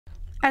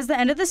As the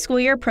end of the school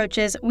year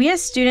approaches, we as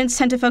students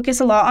tend to focus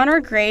a lot on our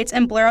grades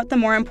and blur out the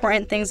more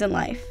important things in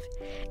life.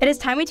 It is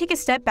time we take a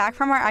step back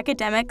from our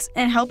academics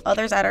and help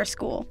others at our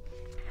school.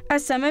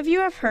 As some of you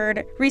have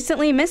heard,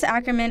 recently Miss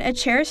Ackerman, a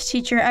cherished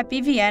teacher at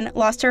BVN,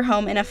 lost her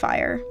home in a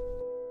fire.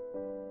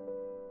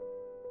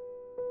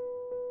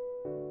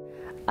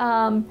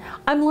 I'm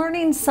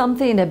learning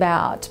something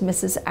about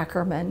Mrs.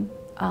 Ackerman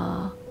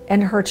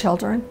and her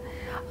children,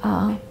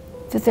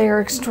 that they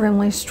are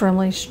extremely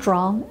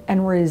strong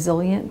and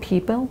resilient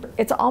people.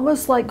 It's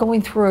almost like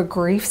going through a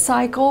grief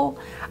cycle.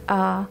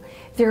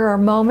 There are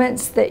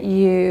moments that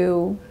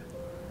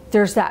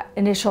there's that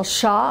initial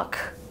shock,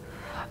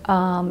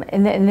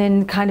 and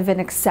then kind of an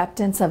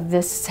acceptance of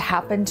this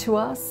happened to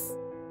us.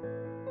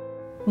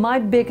 My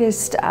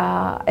biggest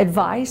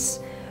advice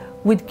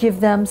would give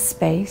them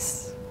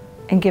space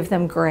and give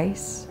them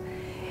grace.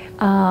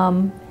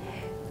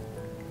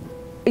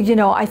 You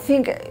know, I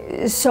think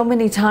so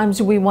many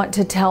times we want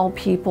to tell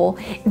people,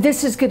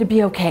 this is going to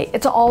be okay,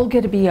 it's all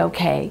going to be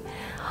okay.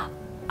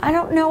 I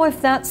don't know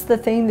if that's the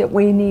thing that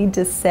we need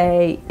to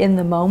say in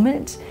the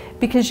moment,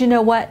 because you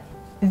know what?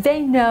 They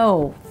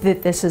know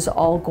that this is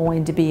all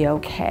going to be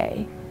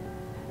okay.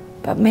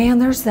 But man,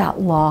 there's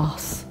that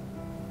loss,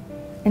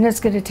 and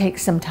it's going to take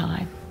some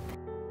time.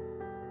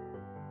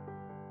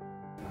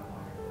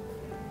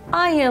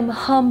 I am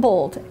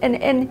humbled,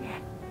 and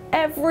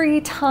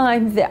every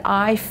time that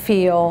I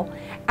feel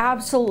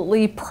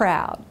absolutely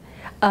proud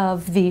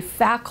of the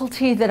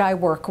faculty that I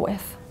work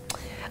with,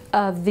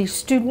 of the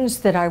students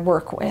that I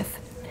work with,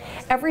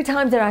 every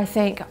time that I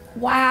think,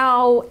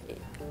 wow,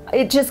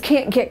 it just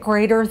can't get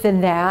greater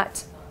than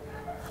that,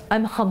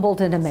 I'm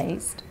humbled and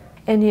amazed.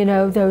 And you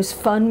know, those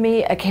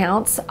FundMe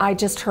accounts, I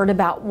just heard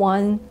about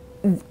one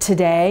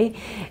today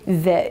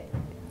that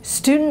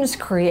students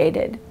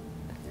created.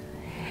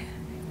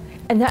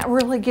 And that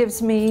really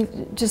gives me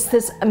just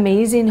this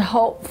amazing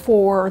hope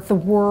for the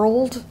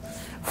world,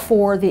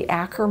 for the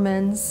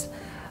Ackermans,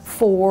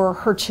 for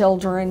her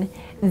children,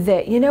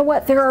 that, you know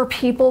what, there are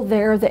people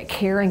there that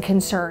care and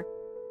concern.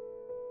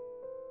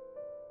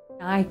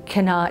 I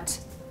cannot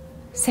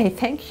say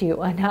thank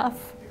you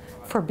enough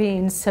for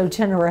being so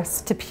generous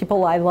to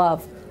people I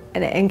love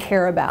and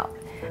care about.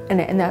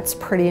 And that's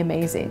pretty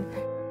amazing.